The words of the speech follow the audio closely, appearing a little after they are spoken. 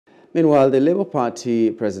Meanwhile, the Labour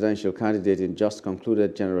Party presidential candidate in just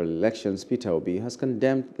concluded general elections, Peter Obi, has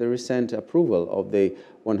condemned the recent approval of the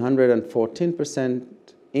 114%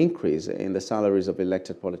 increase in the salaries of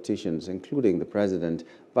elected politicians, including the president,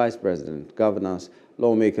 vice president, governors,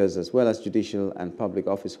 lawmakers, as well as judicial and public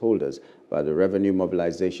office holders by the Revenue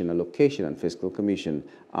Mobilisation, Allocation and Fiscal Commission,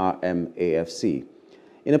 RMAFC.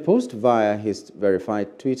 In a post via his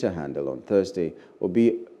verified Twitter handle on Thursday,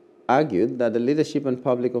 Obi argued that the leadership and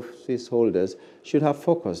public office holders should have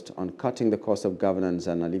focused on cutting the cost of governance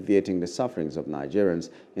and alleviating the sufferings of Nigerians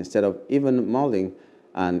instead of even mulling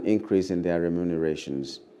an increase in their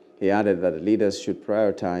remunerations. He added that the leaders should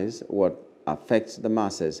prioritize what affects the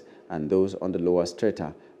masses and those on the lower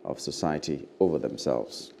strata of society over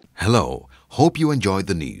themselves. Hello, hope you enjoyed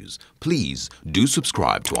the news. Please do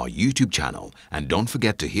subscribe to our YouTube channel and don't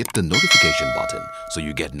forget to hit the notification button so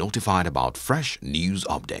you get notified about fresh news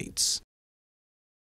updates.